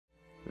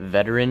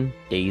Veteran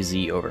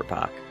DayZ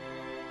Overpoch.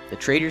 The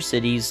trader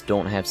cities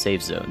don't have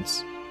safe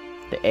zones.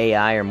 The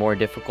AI are more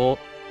difficult,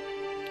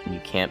 and you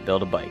can't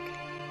build a bike.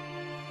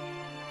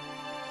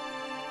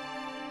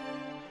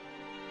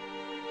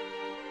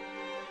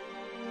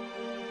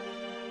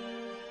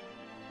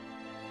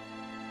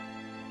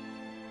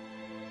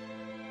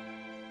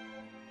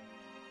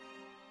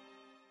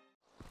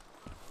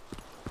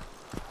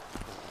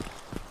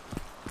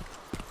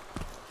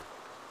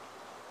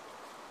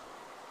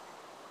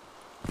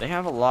 They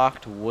have a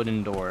locked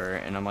wooden door,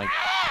 and I'm like,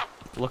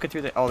 looking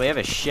through the... Oh, they have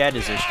a shed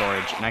as their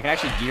storage, and I can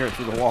actually gear it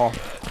through the wall.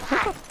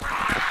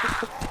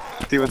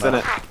 See what's in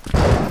it.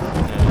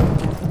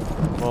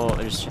 Yeah. Well,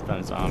 there's shit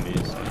on zombies.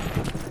 So I'm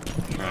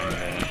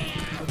trying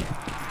to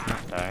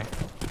not die.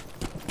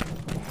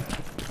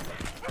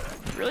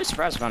 Really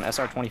surprised I found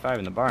SR-25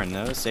 in the barn,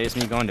 though. It saves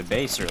me going to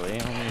base early. I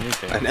don't really need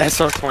to. An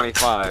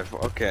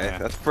SR-25. Okay, yeah.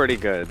 That's pretty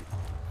good.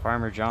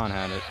 Farmer John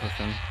had it with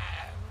him.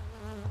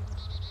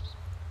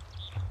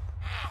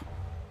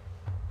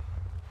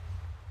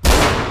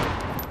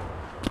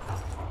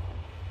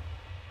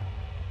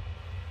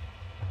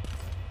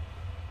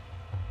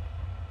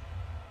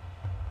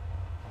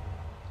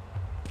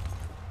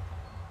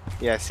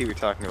 Yeah, I see what you're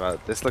talking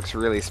about. This looks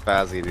really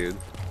spazzy, dude.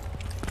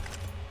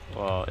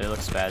 Well, it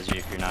looks spazzy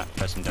if you're not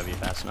pressing W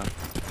fast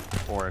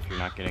enough. Or if you're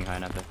not getting high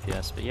enough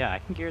FPS. But yeah, I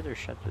can gear their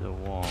shit through the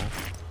wall.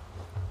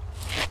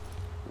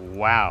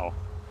 Wow.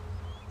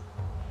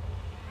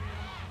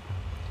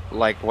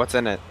 Like, what's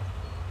in it?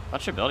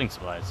 Bunch of building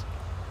supplies.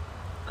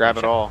 Grab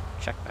it all.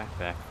 Check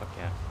backpack. Fuck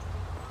yeah.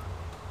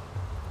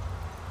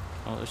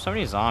 Oh, there's so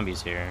many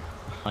zombies here.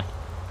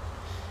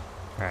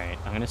 Alright,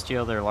 I'm gonna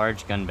steal their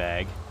large gun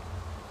bag.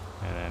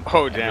 And then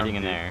put everything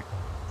in there.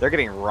 They're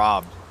getting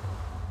robbed.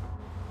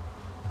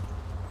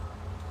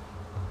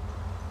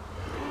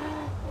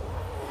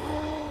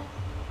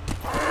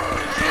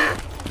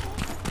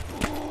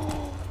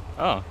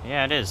 Oh,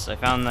 yeah, it is. I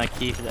found the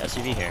key for the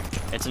SUV here.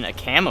 It's a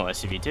camo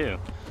SUV too.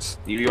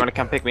 You want to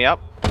come pick me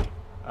up?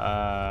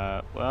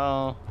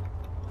 Well,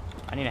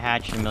 I need to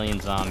hatch a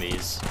million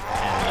zombies,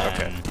 and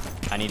then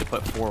I need to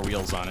put 4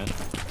 wheels on it.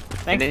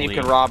 Thankfully, and then you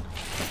can rob.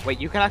 Wait,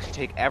 you can actually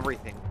take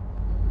everything.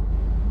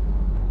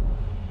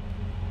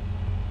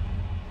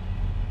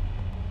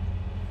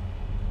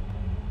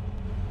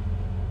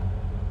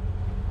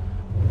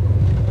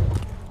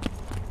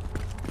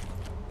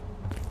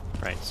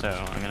 Right, so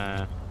I'm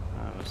gonna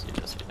let's do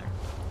this either.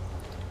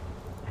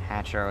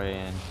 Hatch our way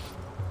in.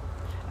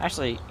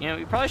 Actually, you know,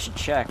 we probably should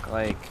check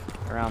like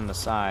around the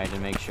side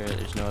and make sure that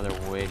there's no other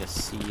way to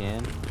see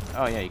in.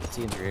 Oh yeah, you can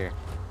see in through here.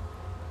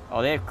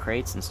 Oh, they have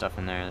crates and stuff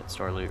in there that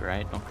store loot,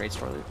 right? Don't crates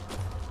store loot?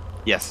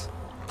 Yes.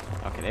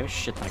 Okay, they have a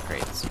shit ton of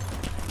crates.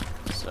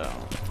 So.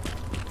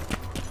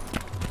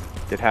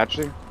 Did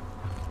hatching?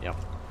 Yep.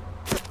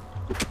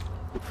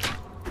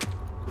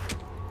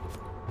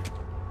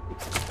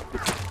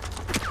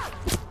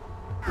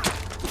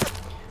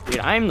 Dude,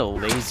 I'm the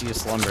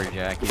laziest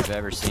lumberjack you've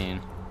ever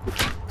seen.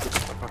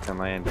 Fucking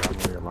land down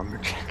here,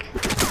 lumberjack.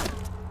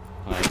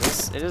 Like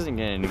this, it doesn't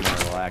get any more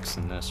relaxed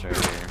than this right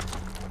here.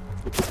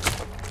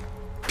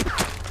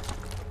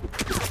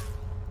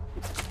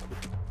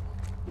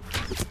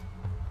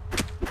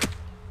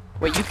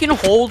 Wait, you can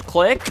hold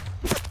click?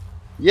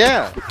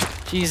 Yeah.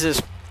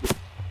 Jesus.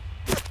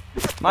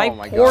 My Oh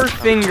my poor God.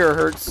 finger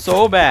hurts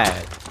so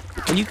bad.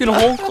 And you can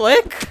hold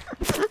click?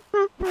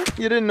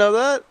 You didn't know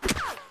that?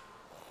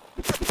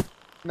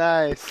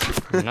 Nice.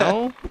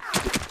 No?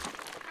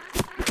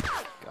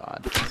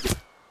 God.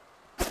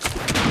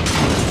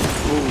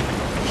 Ooh.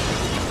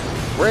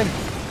 We're in.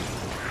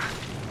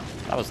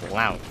 That was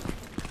loud.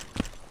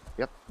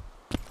 Yep.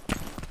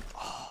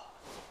 Oh,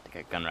 I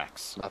got gun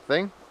racks.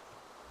 Nothing.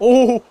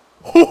 Oh!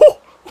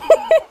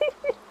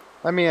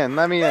 Let me in.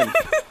 Let me in.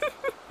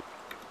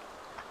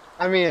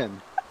 Let me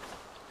in.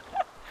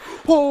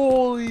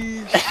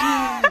 Holy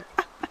shit!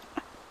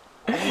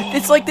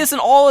 It's like this in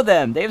all of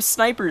them. They have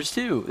snipers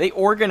too. They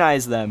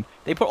organize them.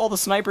 They put all the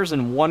snipers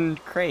in one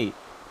crate.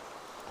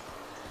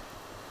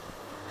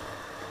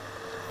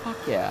 Fuck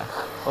yeah.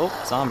 Oh,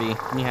 zombie.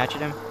 Can you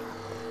hatchet him?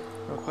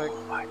 Real quick.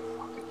 Oh my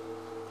fucking...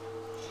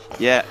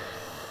 Yeah.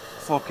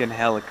 Fucking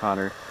hell,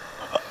 Connor.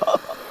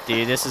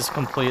 Dude, this is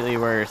completely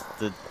worth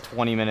the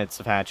 20 minutes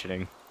of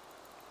hatcheting.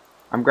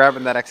 I'm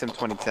grabbing that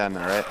XM2010,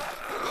 alright?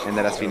 And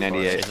that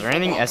SV98. Is there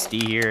anything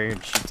SD here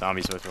to shoot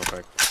zombies with real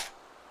quick?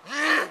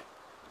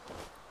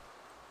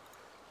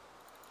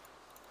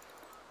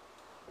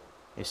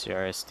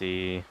 ACR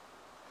SD.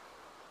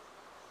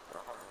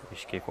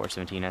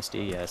 HK417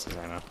 SD. Yeah, this is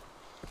ammo.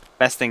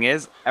 Best thing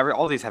is,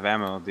 all these have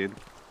ammo, dude.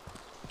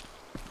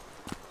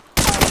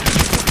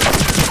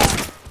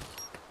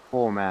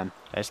 Oh man.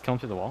 Did I just kill him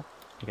through the wall?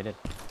 I think I did.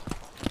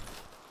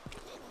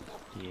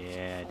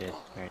 Yeah, I did.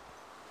 Alright.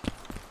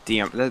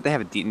 They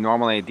have a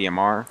normally a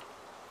DMR.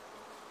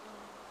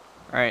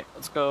 Alright,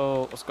 let's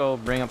go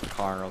bring up the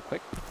car real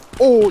quick.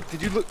 Oh,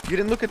 did you look? You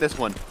didn't look at this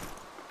one.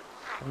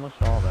 I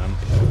looked at all of them.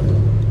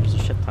 There's a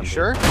shit ton. You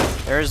sure?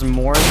 There's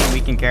more than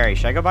we can carry.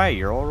 Should I go buy a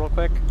Ural real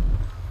quick?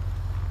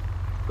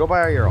 Go buy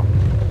our Ural.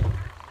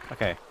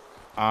 Okay.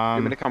 You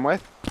want me to come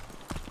with?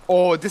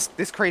 Oh,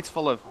 this crate's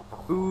full of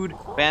food,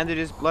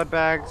 bandages, blood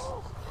bags.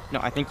 No,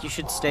 I think you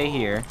should stay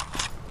here.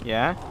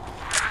 Yeah?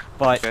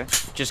 But Okay.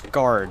 just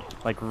guard.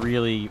 Like,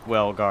 really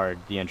well guard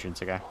the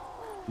entrance, okay?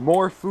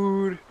 More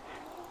food.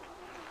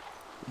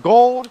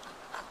 Gold.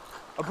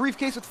 A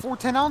briefcase with 4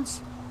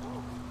 10-ounce.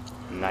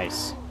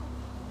 Nice.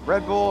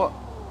 Red Bull.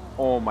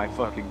 Oh my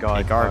fucking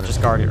god. Hey, guard,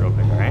 just guard it real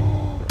quick, alright?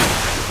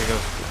 Here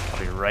goes. I'll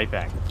be right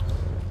back.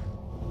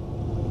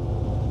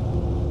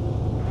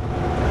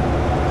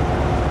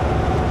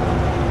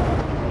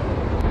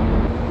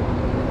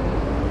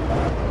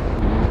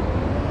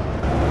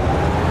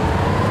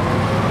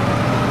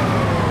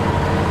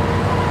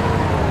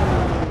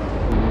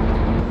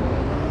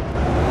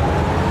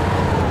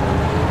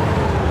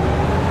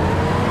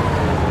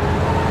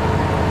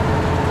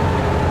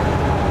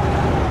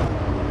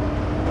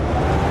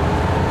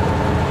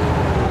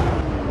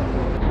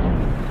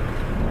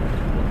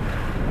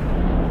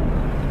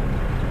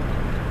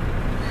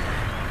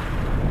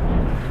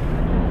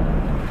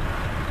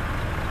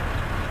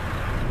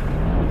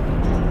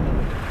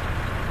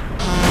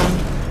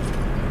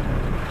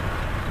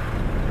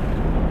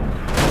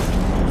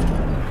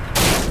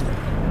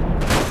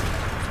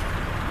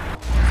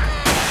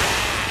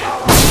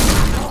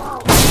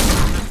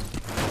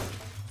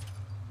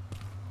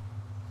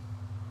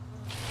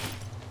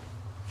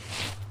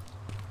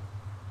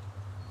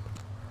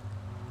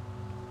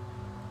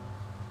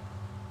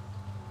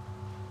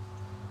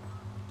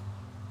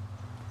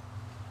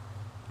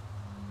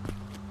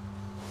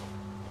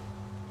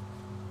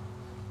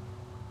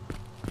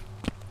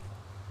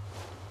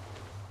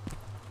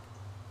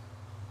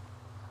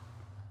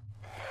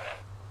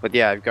 But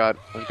yeah, I've got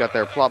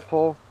their plot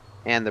pole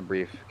and the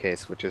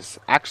briefcase, which is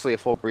actually a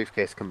full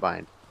briefcase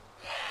combined.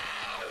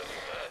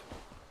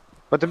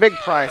 But the big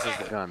prize is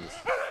the guns.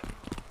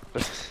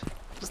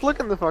 Just look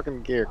at the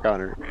fucking gear,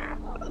 Connor.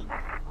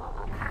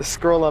 Just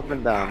scroll up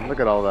and down. Look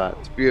at all that.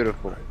 It's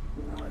beautiful.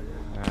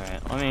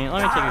 Alright, let me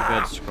take a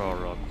good scroll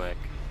real quick.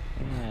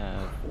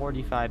 Yeah,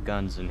 45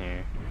 guns in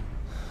here.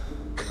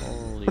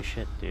 Holy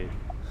shit, dude.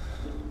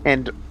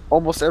 And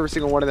almost every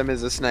single one of them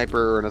is a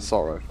sniper or an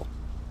assault rifle.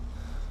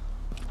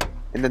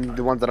 And then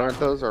the ones that aren't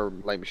those are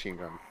light machine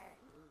gun.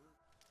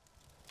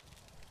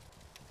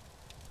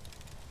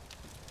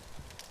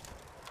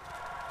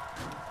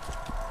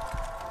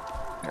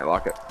 Here,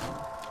 lock it.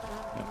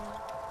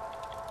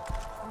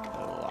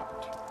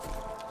 Locked.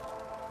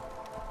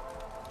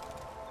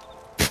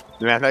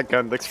 Man, that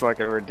gun looks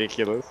fucking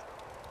ridiculous.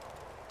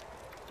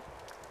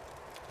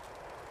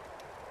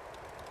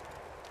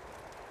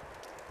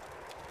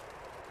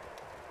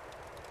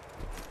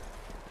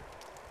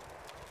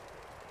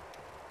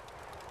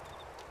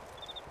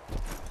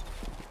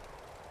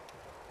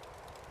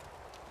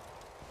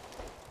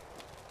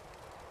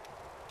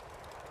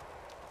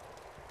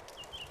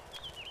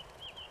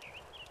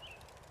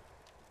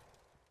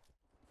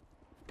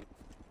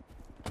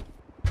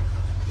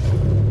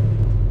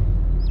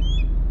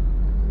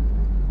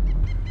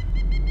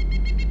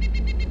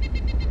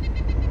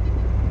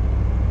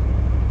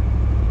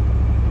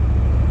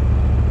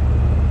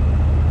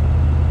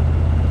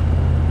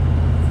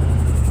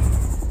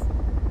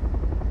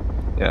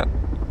 Yeah.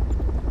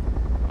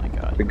 Oh my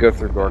god. We go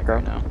through Gorka.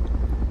 Right now.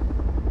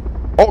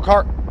 Oh,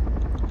 car!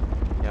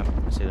 Yep,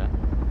 I see that.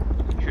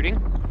 Shooting?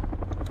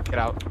 Get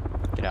out.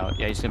 Get out.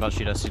 Yeah, he's about to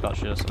shoot us. He's about to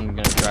shoot us. I'm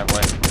gonna drive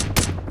away.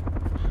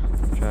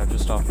 Drive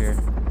just off here.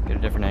 Get a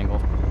different angle.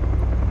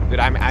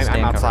 Dude, I'm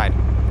outside.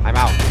 I'm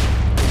out.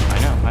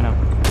 I know.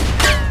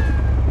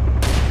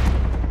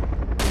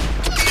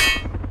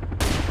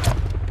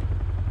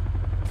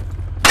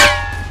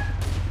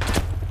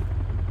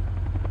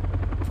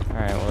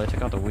 Alright, well, they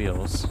took out the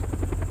wheels.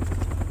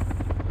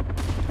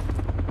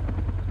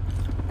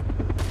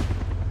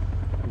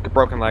 The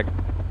broken leg.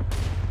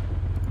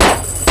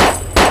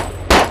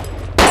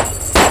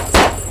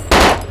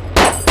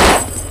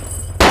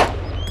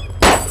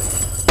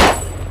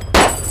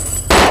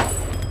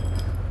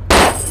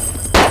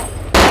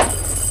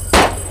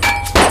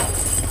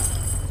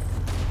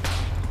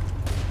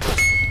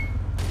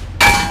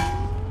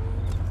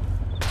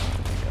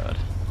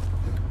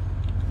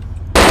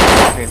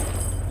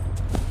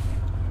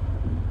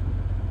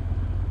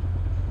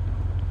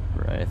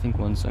 Right, I think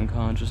one's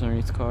unconscious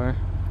underneath the car.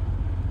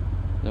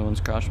 The other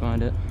one's crouched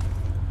behind it.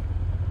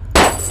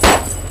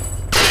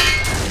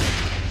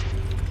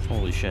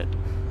 Holy shit.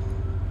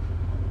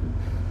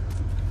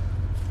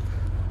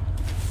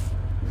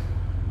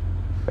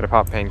 Better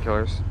pop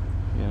painkillers.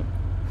 Yep.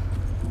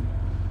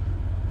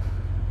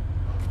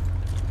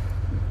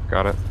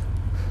 Got it.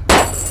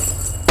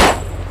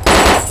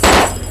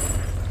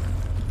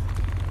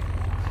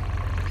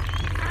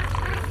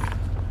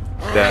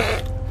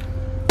 Dead.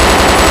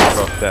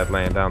 Both dead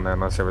laying down there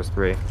unless there was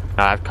 3.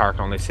 That car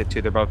can only sit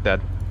 2, they're both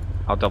dead.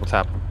 I'll double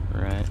tap them.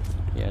 Right.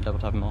 Yeah, double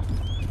tap them all.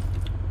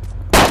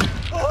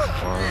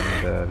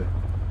 1 dead.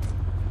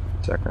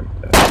 Second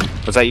dead.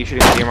 Was that you shooting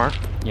the DMR?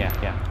 Yeah.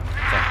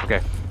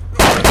 Okay.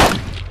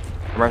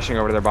 I'm rushing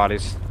over to their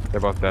bodies. They're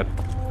both dead.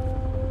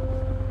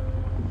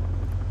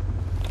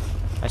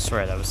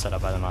 swear that was set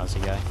up by the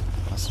Mozzie guy.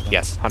 Must have been.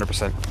 Yes,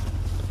 100%.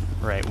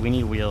 Right, we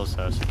need wheels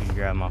though, so if you can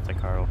grab them off the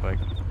car real quick.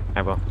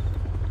 I will.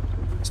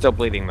 Still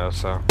bleeding though,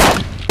 so.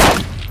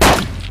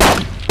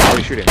 What are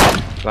you shooting?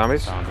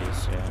 Zombies?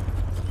 Zombies,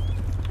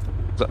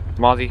 yeah.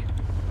 Mozzie.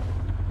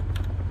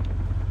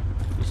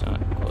 He's not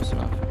close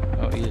enough.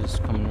 Oh, he is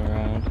coming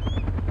around.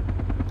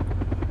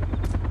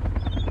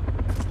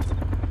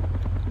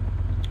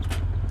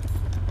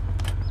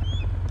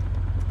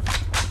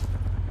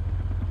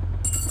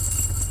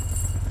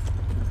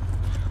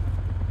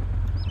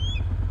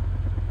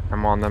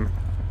 I'm on them.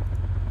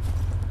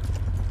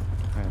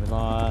 Alright, we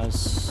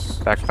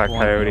lost... Backpack one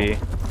Coyote. wheel.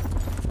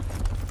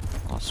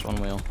 Lost one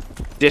wheel.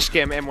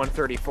 Dishcam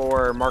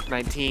M134, Mark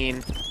 19.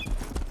 Alright,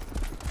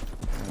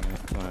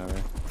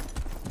 whatever.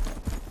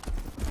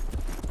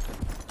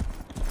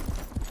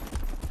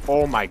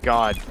 Oh my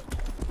god.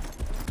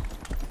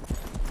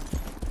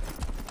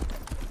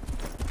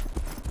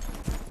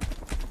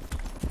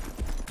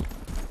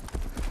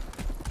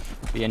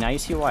 But yeah, now you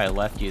see why I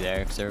left you there,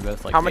 because they were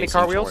both like How many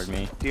car facing wheels toward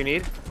me. do you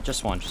need?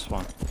 Just one, just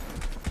one.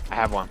 I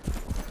have one.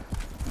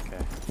 Okay.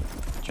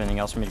 Is there anything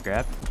else for me to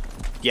grab?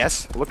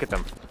 Yes, look at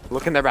them.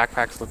 Look in their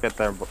backpacks, look at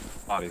their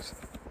bodies.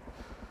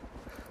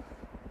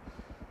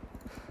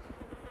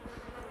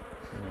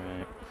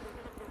 Alright.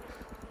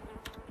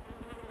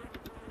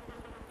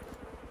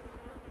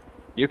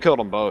 You killed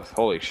them both.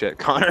 Holy shit,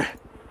 Connor.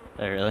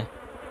 Oh, really?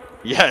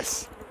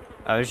 Yes.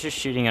 I was just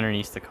shooting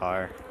underneath the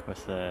car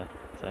with the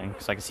thing,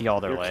 so I could see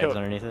all their legs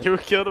underneath it. You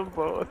killed them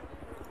both.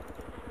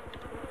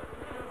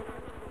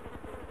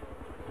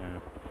 Yeah.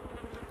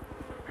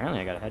 Apparently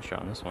I got a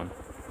headshot on this one.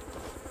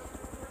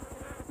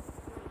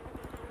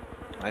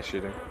 Nice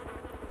shooting.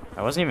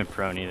 I wasn't even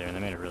prone either, and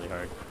they made it really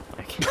hard.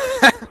 Like,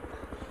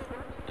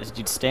 this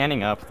dude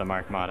standing up the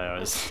Mark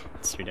motto is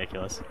it's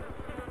ridiculous.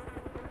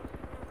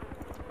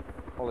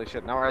 Holy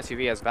shit, now our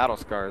SUV has battle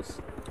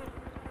scars.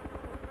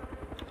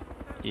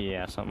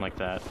 Yeah, something like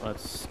that.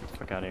 Let's get the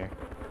fuck out of here.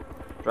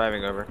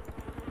 Driving over.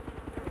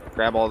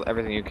 Grab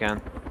everything you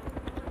can.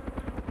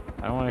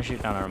 I don't want to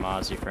shoot down our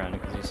Mozzie friend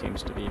because he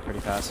seems to be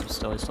pretty passive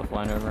still. He's still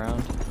flying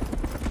around.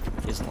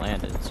 He hasn't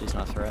landed, so he's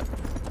not a threat.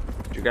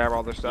 Did you grab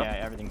all their stuff? Yeah,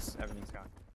 everything's gone.